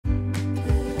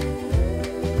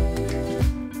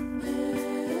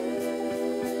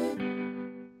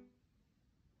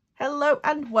Hello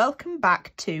and welcome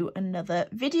back to another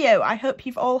video. I hope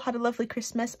you've all had a lovely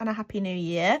Christmas and a happy new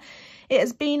year. It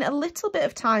has been a little bit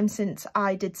of time since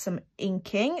I did some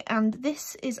inking, and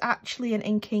this is actually an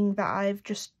inking that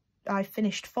I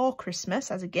finished for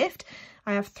Christmas as a gift.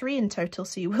 I have 3 in total,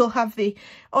 so you will have the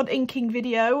odd inking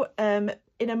video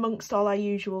in amongst all our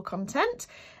usual content.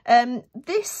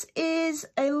 This is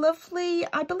a lovely,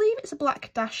 I believe it's a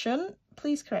black dachshund.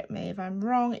 Please correct me if I'm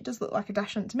wrong. It does look like a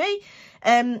dachshund to me.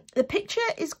 The picture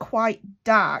is quite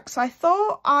dark, so I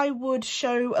thought I would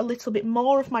show a little bit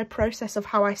more of my process of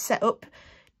how I set up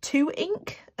to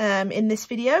ink in this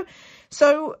video.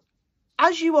 So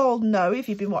as you all know, if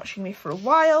you've been watching me for a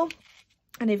while,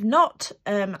 and if not,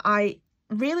 I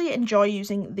really enjoy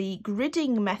using the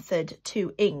gridding method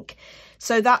to ink.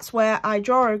 So that's where I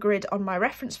draw a grid on my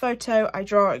reference photo, I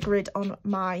draw a grid on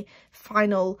my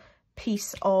final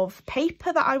piece of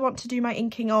paper that I want to do my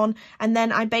inking on, and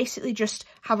then I basically just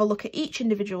have a look at each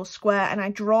individual square and I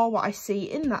draw what I see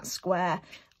in that square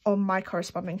on my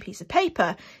corresponding piece of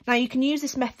paper. Now you can use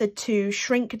this method to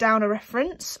shrink down a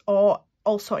reference or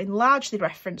also enlarge the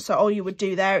reference. So all you would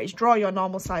do there is draw your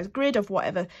normal size grid of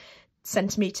whatever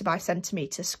centimetre by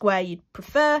centimetre square you'd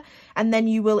prefer, and then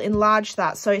you will enlarge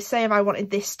that. So say if I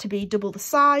wanted this to be double the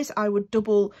size, I would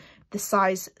double the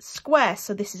size square.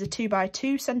 So this is a 2 by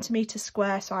 2 centimetre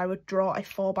square, so I would draw a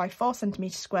 4 by 4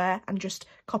 centimetre square and just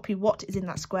copy what is in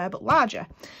that square but larger.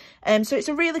 So it's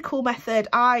a really cool method.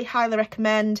 I highly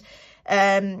recommend.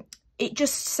 It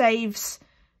just saves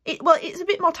it. Well, it's a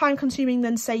bit more time consuming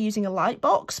than say using a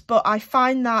Lightbox, but I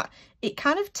find that it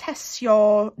kind of tests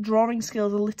your drawing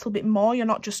skills a little bit more. You're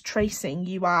not just tracing,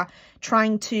 you are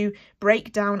trying to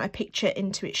break down a picture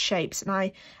into its shapes, and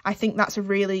I think that's a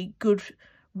really good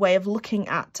way of looking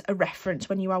at a reference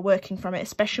when you are working from it,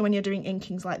 especially when you're doing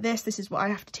inkings like this. This is what I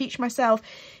have to teach myself.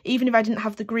 Even if I didn't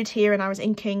have the grid here and I was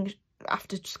inking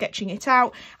after sketching it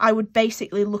out, I would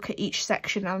basically look at each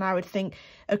section and I would think,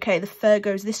 okay, the fur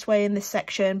goes this way in this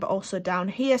section but also down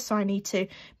here, so I need to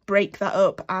break that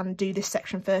up and do this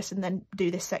section first and then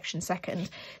do this section second.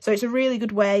 So it's a really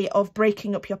good way of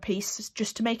breaking up your piece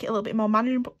just to make it a little bit more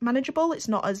manageable. It's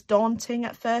not as daunting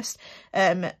at first,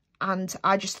 and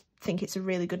I just think it's a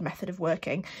really good method of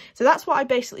working. So that's what I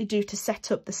basically do to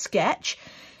set up the sketch.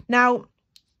 Now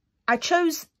I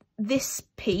chose this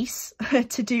piece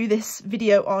to do this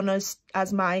video on as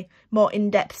my more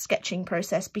in-depth sketching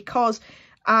process because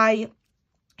I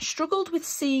struggled with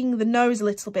seeing the nose a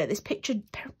little bit. This picture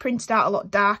printed out a lot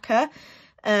darker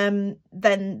than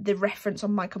the reference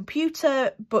on my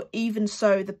computer, but even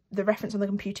so the reference on the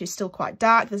computer is still quite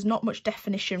dark. There's not much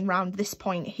definition around this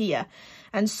point here,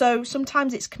 and so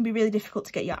sometimes it can be really difficult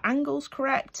to get your angles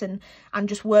correct and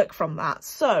just work from that.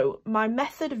 So my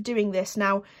method of doing this,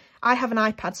 now I have an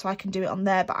iPad so I can do it on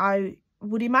there, but I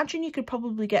would imagine you could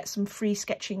probably get some free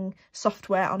sketching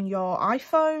software on your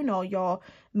iPhone or your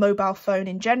mobile phone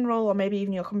in general, or maybe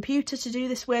even your computer to do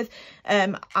this with.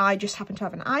 I just happen to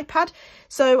have an iPad,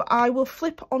 so I will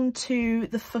flip onto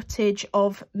the footage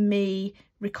of me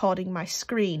recording my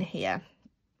screen here.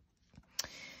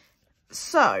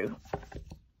 So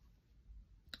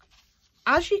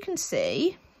as you can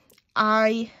see,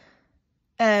 I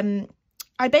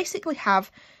basically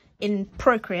have, in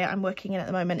Procreate I'm working in at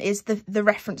the moment, is the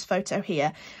reference photo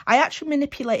here. I actually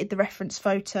manipulated the reference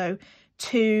photo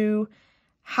to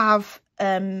have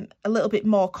a little bit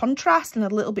more contrast and a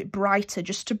little bit brighter,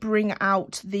 just to bring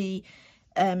out the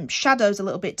shadows a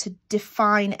little bit, to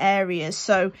define areas.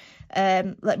 So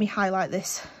let me highlight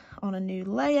this on a new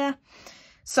layer.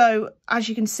 So as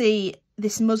you can see,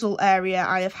 this muzzle area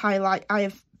I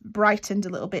have brightened a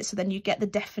little bit, so then you get the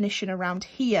definition around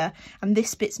here, and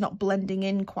this bit's not blending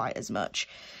in quite as much.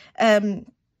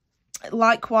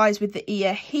 Likewise with the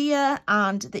ear here,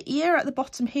 and the ear at the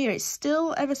bottom here, it's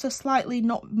still ever so slightly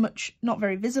not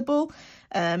very visible,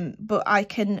 but I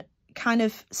can kind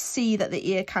of see that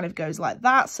the ear kind of goes like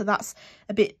that, so that's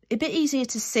a bit easier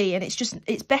to see. And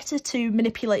it's better to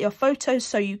manipulate your photos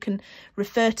so you can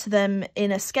refer to them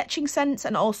in a sketching sense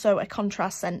and also a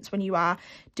contrast sense when you are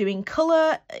doing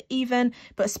colour even,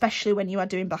 but especially when you are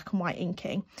doing black and white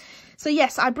inking. So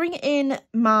yes, I bring in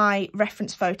my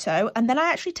reference photo and then I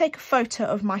actually take a photo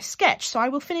of my sketch. So I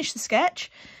will finish the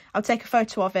sketch, I'll take a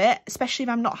photo of it, especially if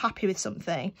I'm not happy with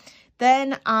something.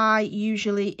 Then I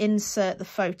usually insert the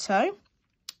photo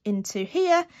into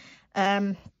here,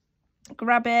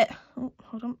 grab it. Oh,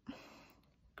 hold on.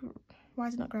 Why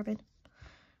is it not grabbing?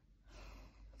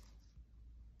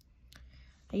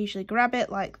 I usually grab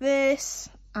it like this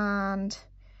and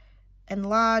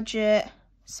enlarge it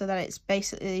so that it's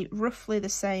basically roughly the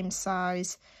same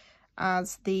size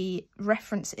as the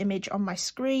reference image on my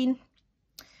screen.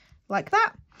 like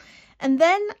that. And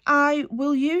then I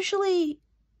will usually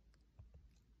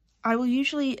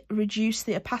reduce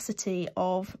the opacity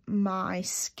of my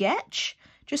sketch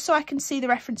just so I can see the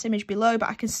reference image below, but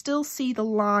I can still see the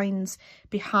lines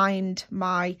behind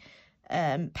my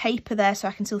paper there, so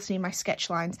I can still see my sketch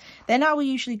lines. Then I will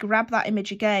usually grab that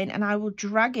image again and I will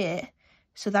drag it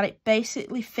so that it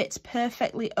basically fits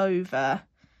perfectly over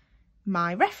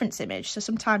my reference image. So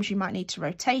sometimes you might need to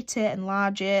rotate it,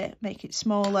 enlarge it, make it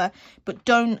smaller, but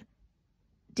don't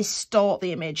distort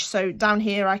the image. So down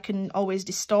here I can always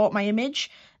distort my image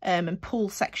and pull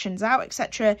sections out,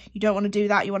 etc. You don't want to do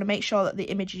that. You want to make sure that the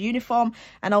image is uniform,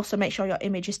 and also make sure your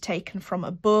image is taken from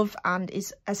above and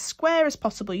is as square as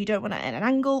possible. You don't want it at an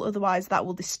angle, otherwise that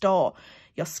will distort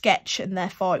your sketch and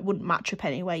therefore it wouldn't match up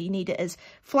anyway. You need it as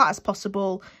flat as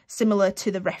possible, similar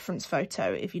to the reference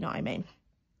photo, if you know what I mean.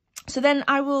 So then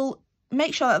I will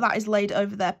make sure that that is laid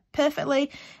over there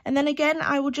perfectly, and then again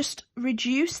I will just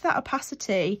reduce that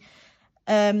opacity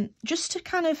just to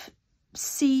kind of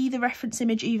see the reference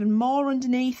image even more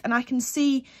underneath, and I can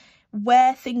see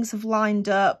where things have lined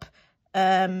up,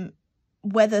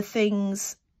 whether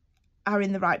things are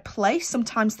in the right place.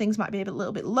 Sometimes things might be a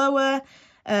little bit lower.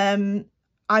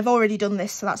 I've already done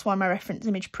this, so that's why my reference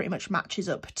image pretty much matches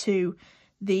up to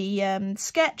the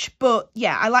sketch, but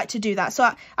yeah, I like to do that. So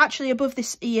actually above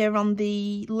this ear on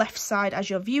the left side as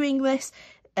you're viewing this,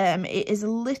 it is a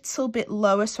little bit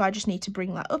lower, so I just need to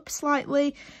bring that up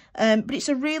slightly, but it's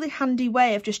a really handy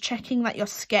way of just checking that your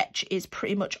sketch is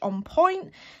pretty much on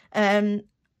point, and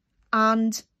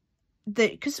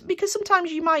because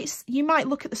sometimes you might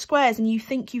look at the squares and you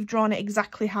think you've drawn it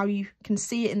exactly how you can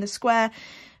see it in the square,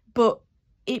 but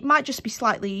it might just be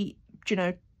slightly, you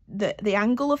know, the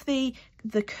angle of the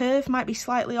curve might be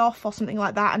slightly off or something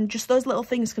like that, and just those little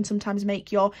things can sometimes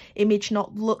make your image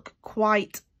not look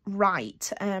quite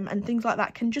right, and things like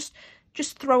that can just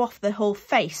throw off the whole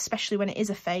face, especially when it is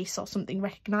a face or something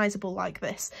recognizable like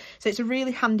this. So it's a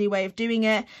really handy way of doing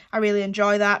it. I really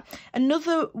enjoy that.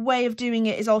 Another way of doing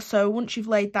it is also, once you've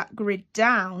laid that grid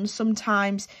down,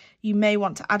 sometimes you may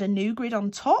want to add a new grid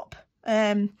on top,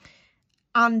 and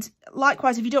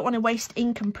likewise, if you don't want to waste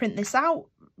ink and print this out,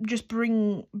 just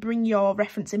bring your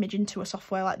reference image into a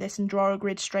software like this and draw a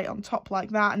grid straight on top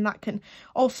like that, and that can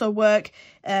also work,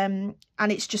 and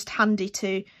it's just handy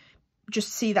to just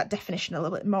see that definition a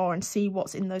little bit more and see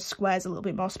what's in those squares a little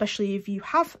bit more, especially if you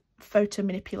have photo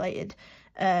manipulated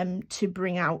to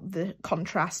bring out the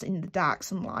contrast in the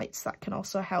darks and lights. That can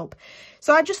also help.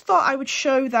 So I just thought I would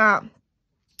show that,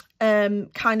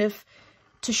 kind of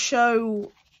to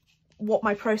show what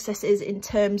my process is in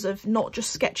terms of not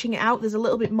just sketching it out. There's a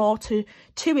little bit more to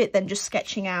it than just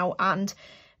sketching out, and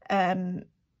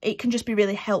it can just be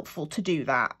really helpful to do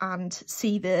that and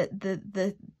see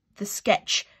the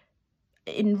sketch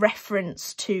in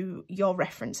reference to your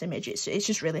reference image. It's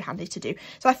just really handy to do.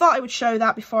 So I thought I would show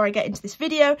that before I get into this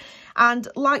video, and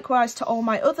likewise to all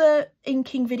my other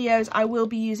inking videos, I will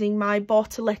be using my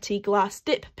Bortoletti glass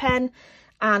dip pen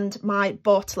and my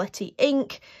Bortoletti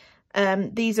ink.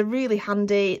 These are really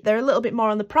handy. They're a little bit more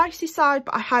on the pricey side,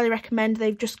 but I highly recommend.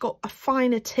 They've just got a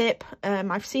finer tip.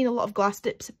 I've seen a lot of glass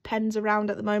dips pens around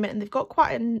at the moment, and they've got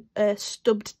quite a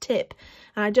stubbed tip,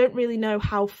 and I don't really know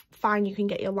how fine you can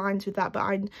get your lines with that,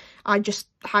 but I just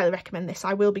highly recommend this.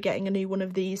 I will be getting a new one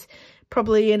of these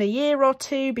probably in a year or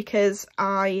two, because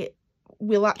I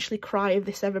will actually cry if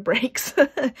this ever breaks.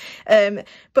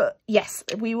 But yes,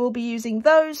 we will be using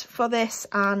those for this,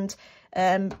 and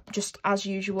just as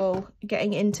usual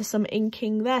getting into some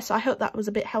inking there. So I hope that was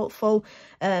a bit helpful,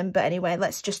 but anyway,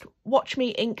 let's just watch me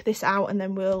ink this out, and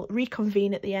then we'll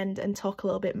reconvene at the end and talk a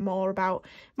little bit more about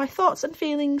my thoughts and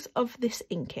feelings of this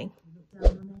inking.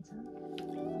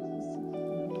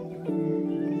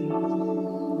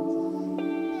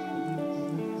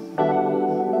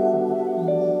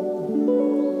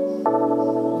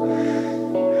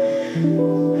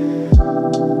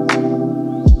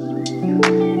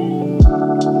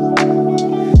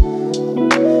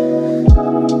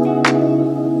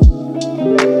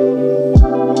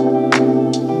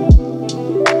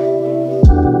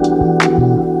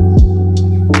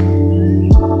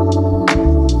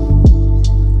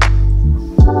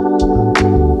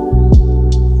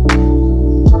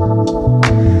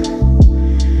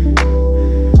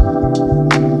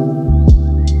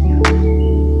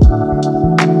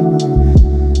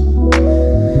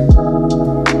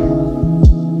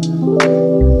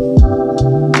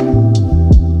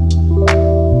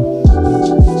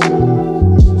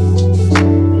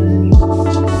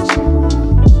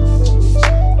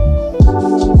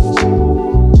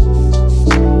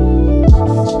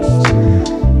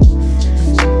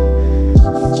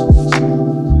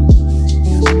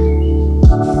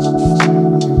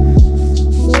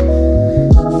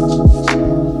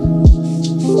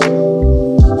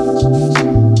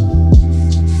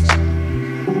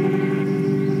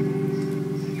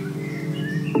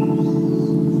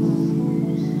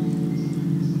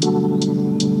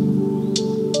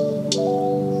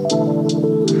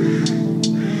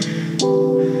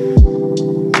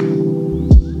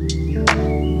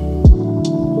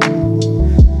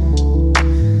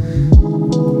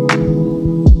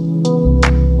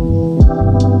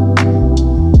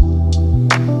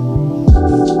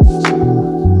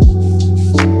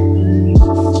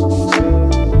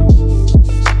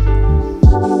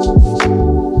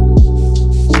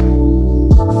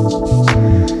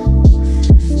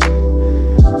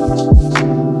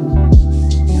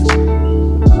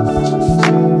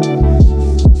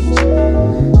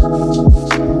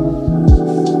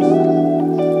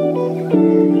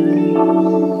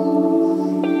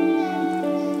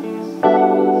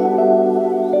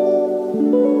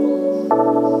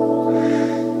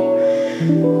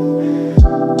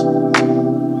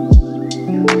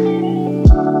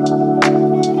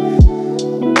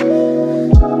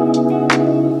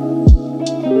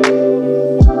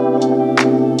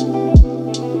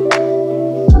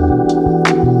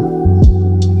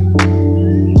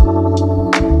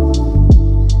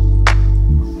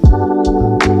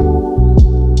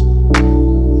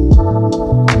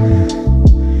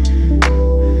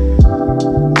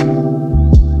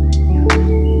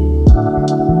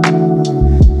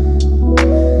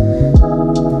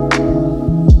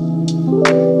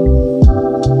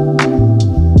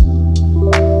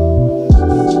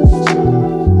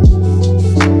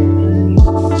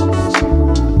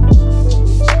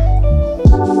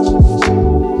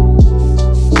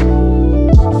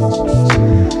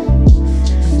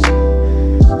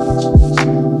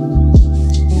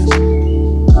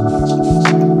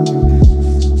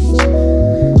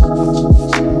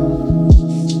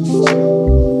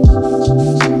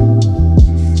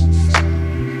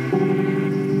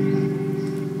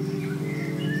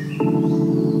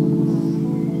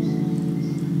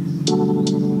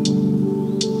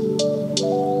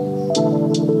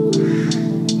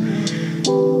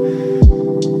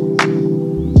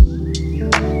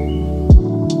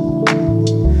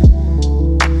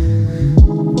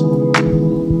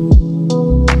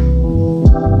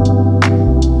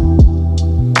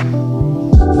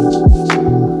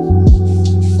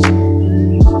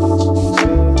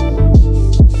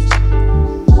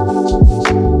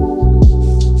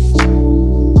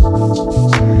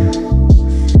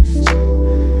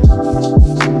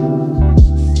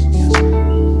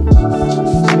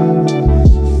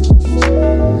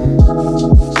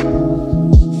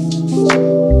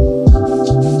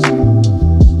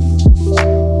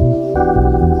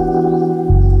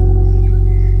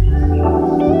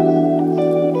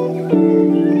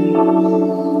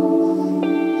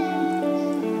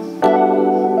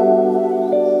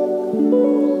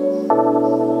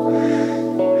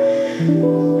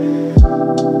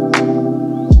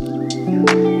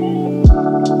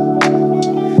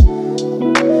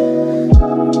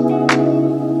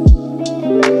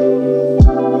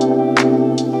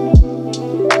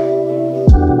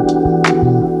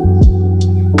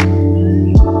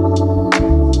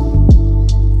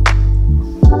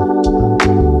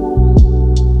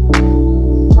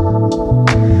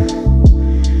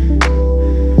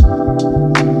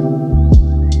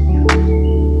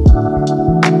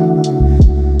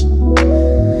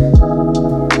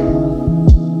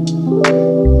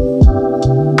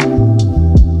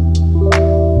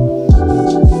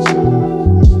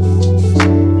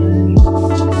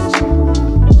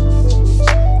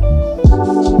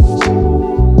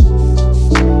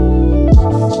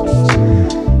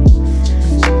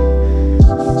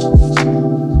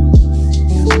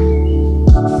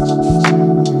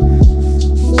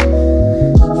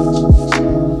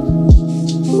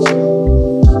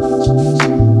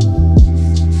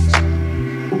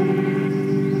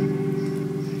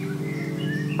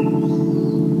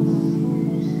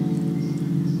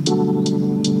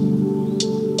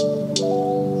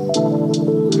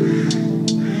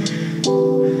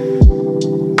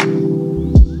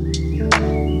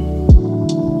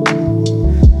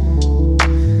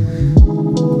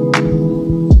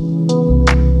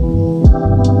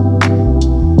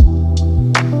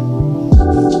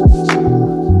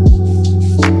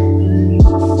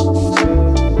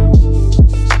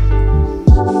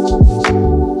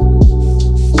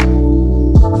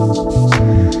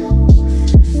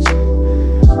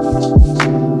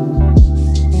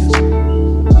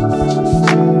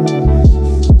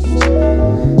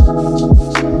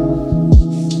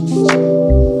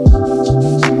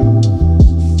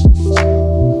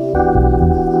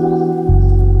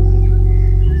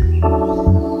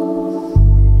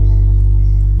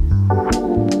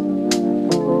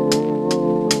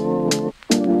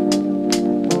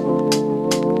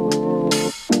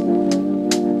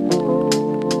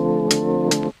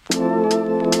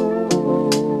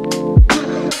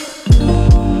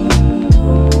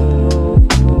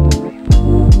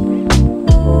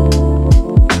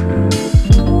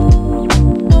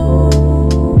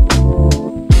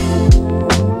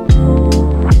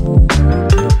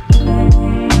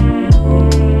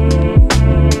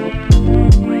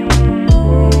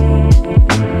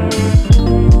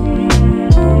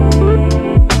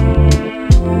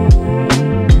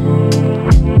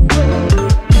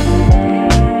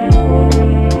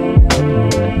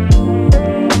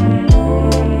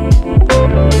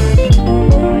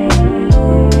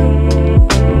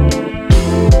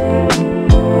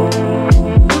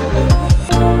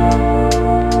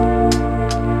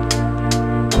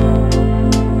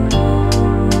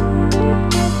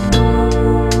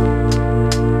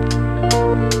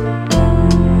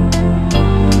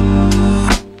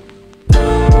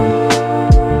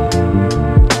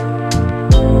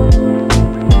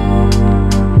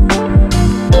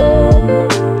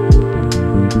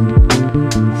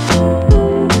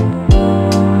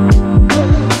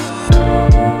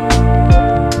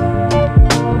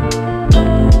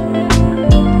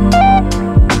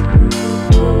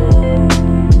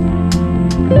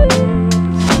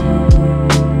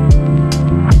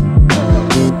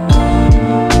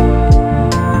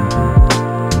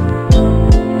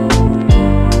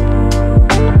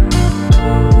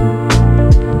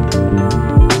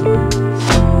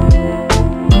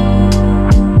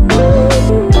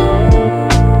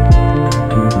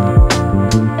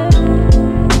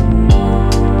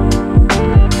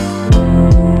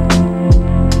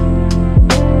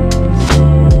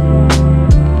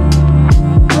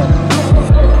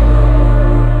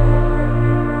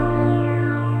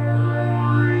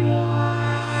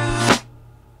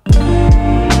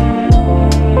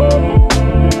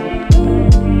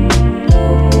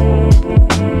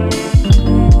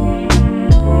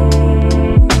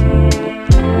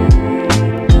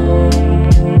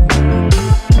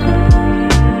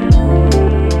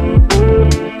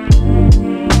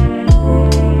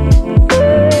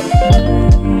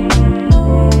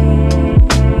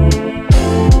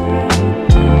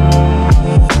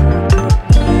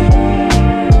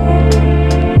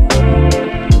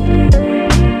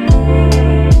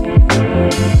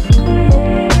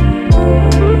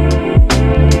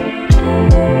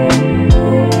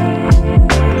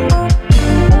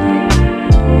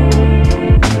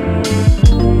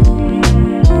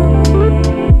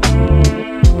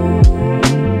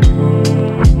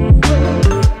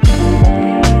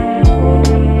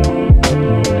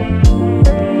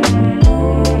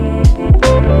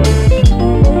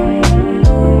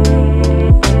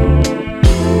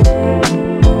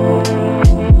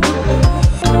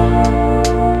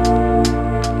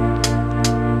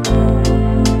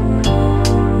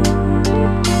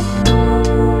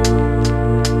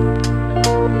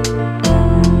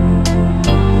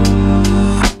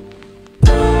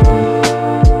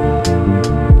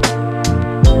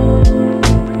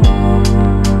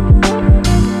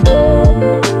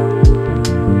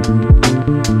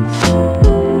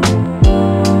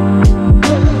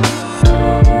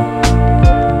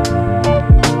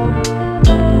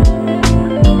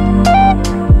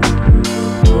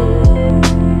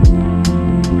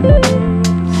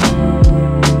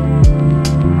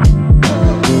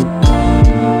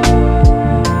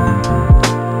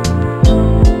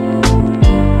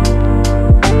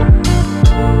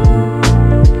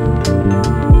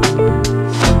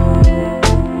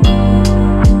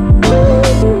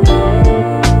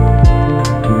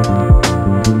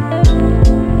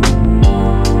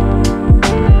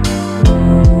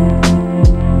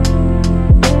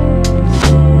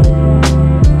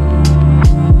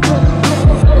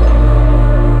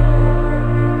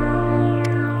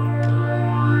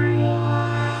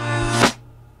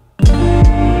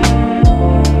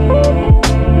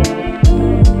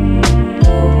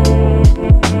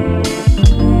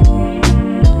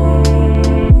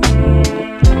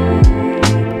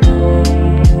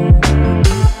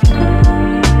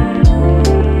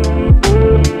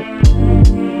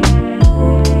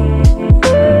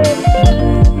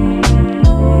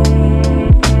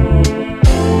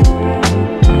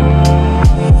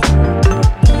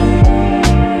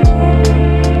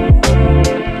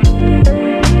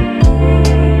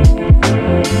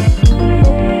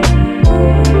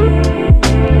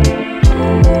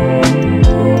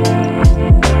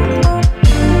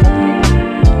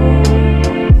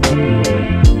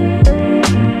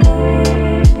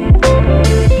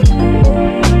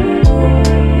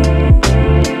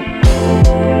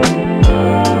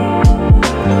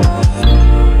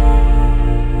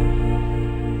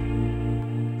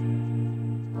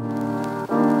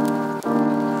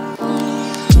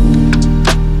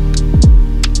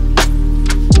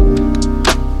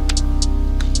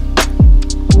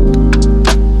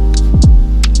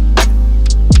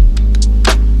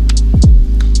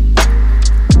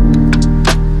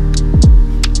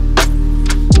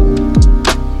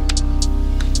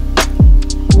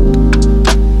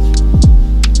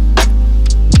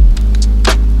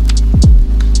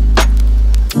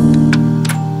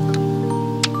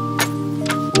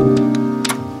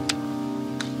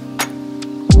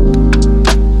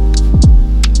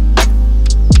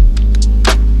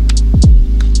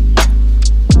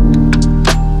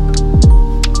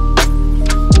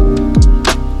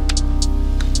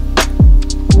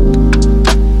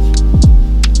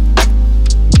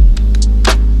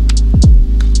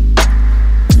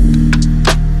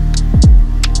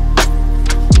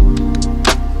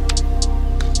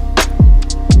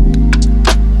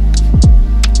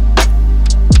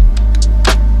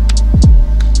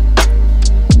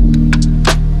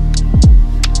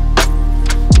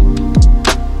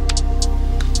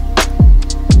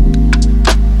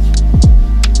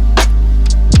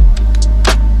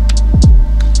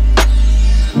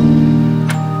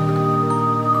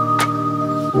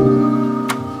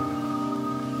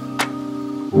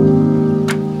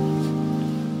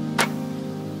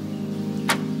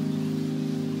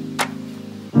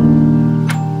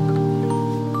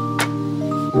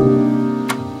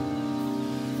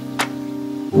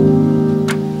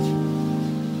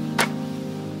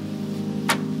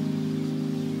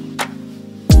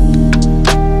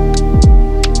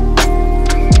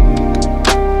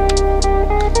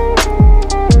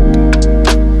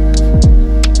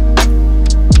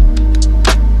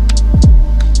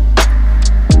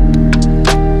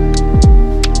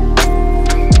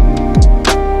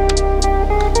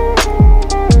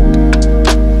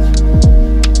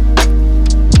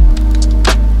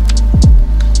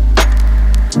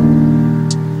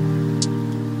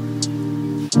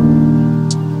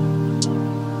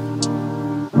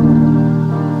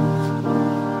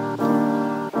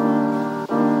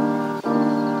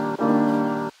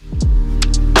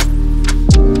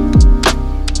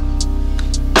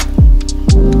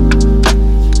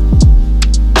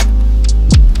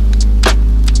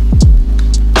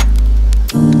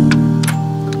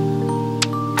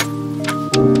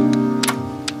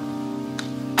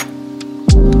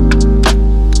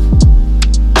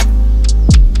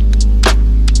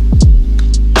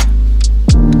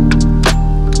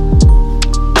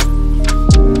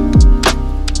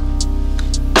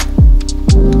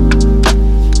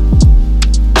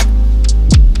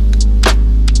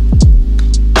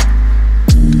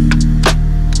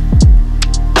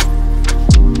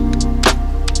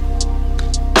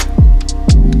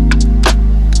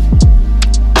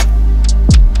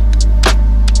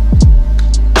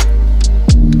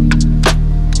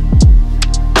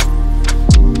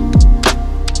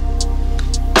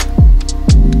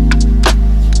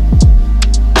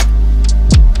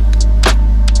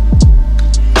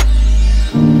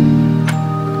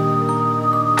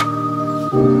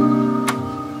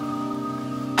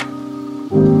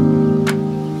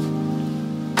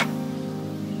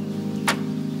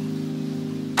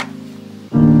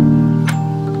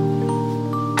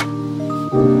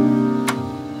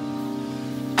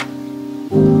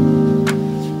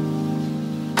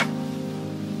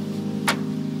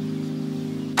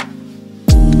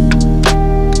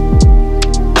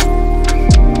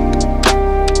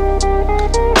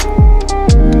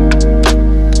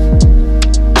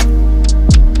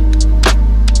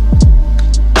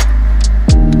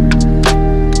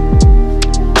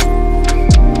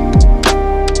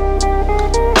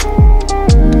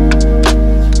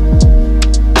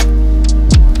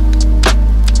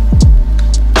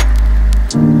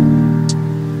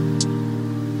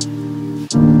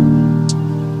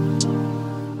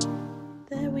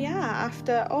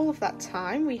 After all of that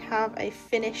time, we have a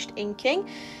finished inking.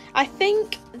 I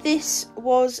think this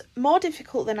was more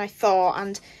difficult than I thought,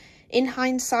 and in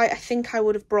hindsight I think I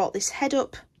would have brought this head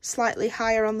up slightly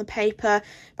higher on the paper,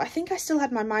 but I think I still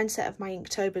had my mindset of my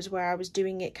Inktober's where I was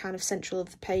doing it kind of central of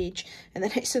the page, and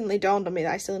then it suddenly dawned on me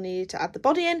that I still needed to add the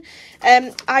body in.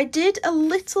 I did a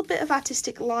little bit of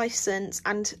artistic license,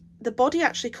 and the body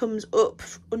actually comes up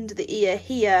under the ear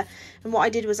here, and what I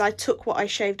did was I took what I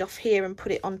shaved off here and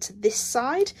put it onto this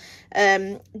side,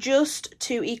 just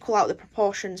to equal out the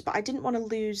proportions, but I didn't want to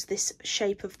lose this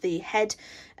shape of the head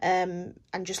and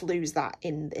just lose that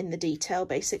in the detail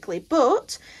basically.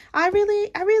 But I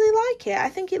really like it. I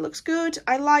think it looks good.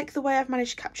 I like the way I've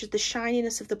managed to capture the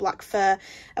shininess of the black fur.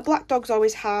 A black dog's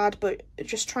always hard, but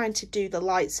just trying to do the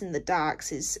lights and the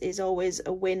darks is always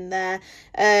a win there.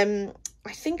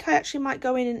 I think I actually might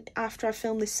go in after I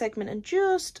film this segment and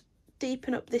just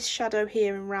deepen up this shadow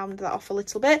here and round that off a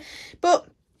little bit, but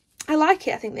I like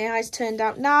it. I think the eyes turned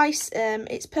out nice.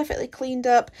 It's perfectly cleaned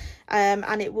up,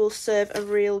 and it will serve a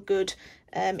real good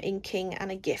inking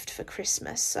and a gift for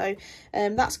Christmas. So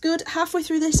that's good. Halfway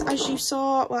through this, as you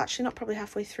saw, well actually not probably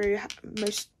halfway through,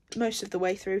 most of the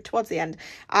way through, towards the end,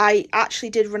 I actually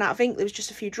did run out of ink. There was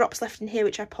just a few drops left in here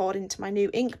which I poured into my new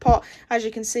ink pot. As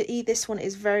you can see, this one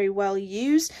is very well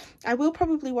used. I will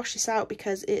probably wash this out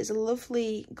because it is a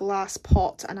lovely glass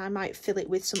pot, and I might fill it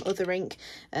with some other ink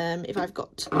if I've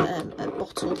got a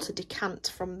bottle to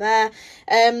decant from there.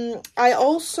 I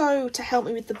also, to help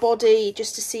me with the body,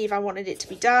 just to see if I wanted it to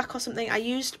be dark or something, I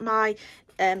used my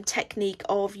technique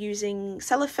of using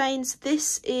cellophane. So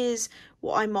this is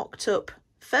what I mocked up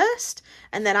first,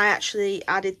 and then I actually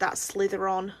added that slither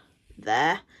on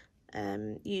there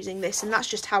using this, and that's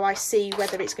just how I see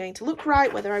whether it's going to look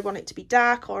right, whether I want it to be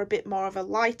dark or a bit more of a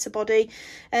lighter body,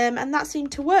 and that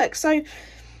seemed to work. So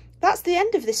that's the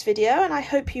end of this video, and I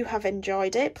hope you have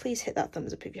enjoyed it. Please hit that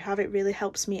thumbs up if you have, it really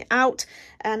helps me out,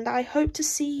 and I hope to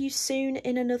see you soon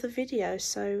in another video,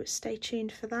 so stay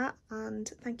tuned for that,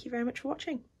 and thank you very much for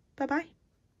watching. Bye bye.